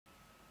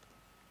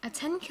A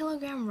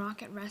 10-kilogram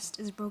rock at rest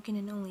is broken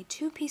in only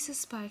 2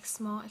 pieces by a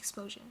small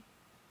explosion.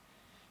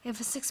 If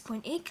a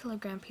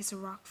 6.8-kilogram piece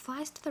of rock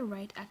flies to the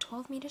right at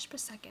 12 meters per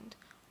second,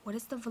 what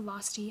is the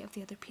velocity of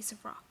the other piece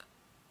of rock?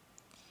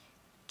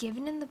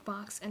 Given in the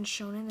box and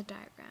shown in the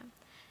diagram,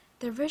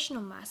 the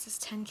original mass is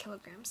 10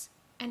 kilograms,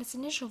 and its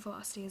initial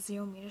velocity is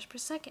 0 meters per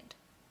second.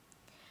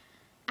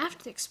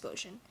 After the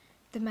explosion,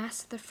 the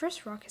mass of the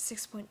first rock is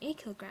 6.8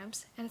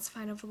 kilograms, and its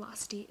final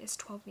velocity is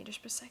 12 meters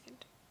per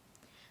second.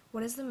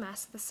 What is the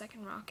mass of the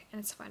second rock and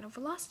its final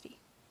velocity?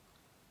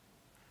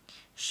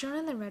 Shown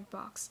in the red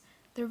box,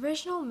 the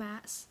original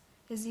mass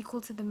is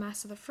equal to the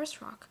mass of the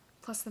first rock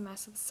plus the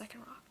mass of the second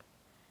rock.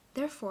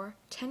 Therefore,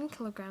 10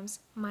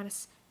 kilograms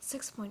minus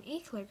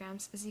 6.8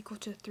 kilograms is equal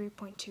to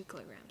 3.2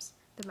 kilograms,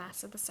 the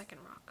mass of the second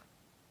rock.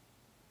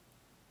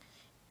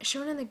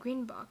 Shown in the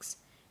green box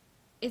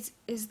is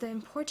the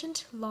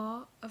important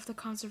law of the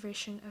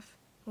conservation of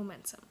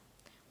momentum,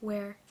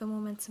 where the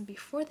momentum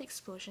before the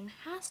explosion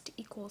has to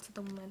equal to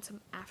the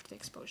momentum after the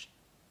explosion.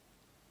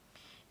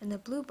 In the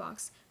blue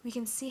box, we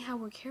can see how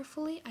we're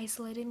carefully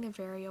isolating the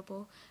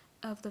variable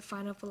of the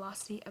final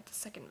velocity of the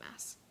second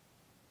mass.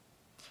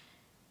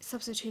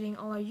 Substituting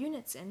all our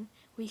units in,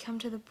 we come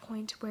to the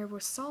point where we're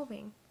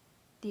solving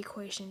the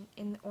equation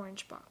in the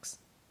orange box.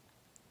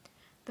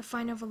 The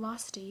final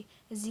velocity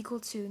is equal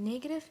to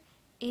negative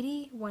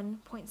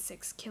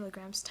 81.6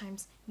 kilograms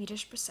times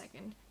meters per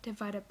second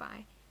divided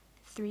by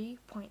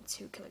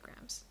 3.2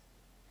 kilograms.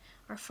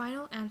 Our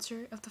final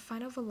answer of the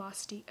final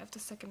velocity of the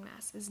second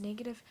mass is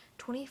negative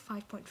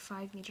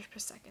 25.5 meters per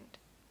second.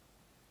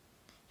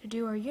 To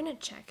do our unit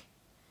check,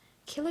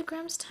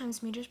 kilograms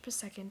times meters per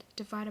second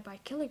divided by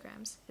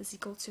kilograms is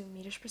equal to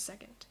meters per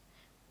second,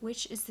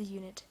 which is the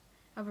unit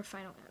of our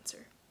final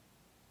answer.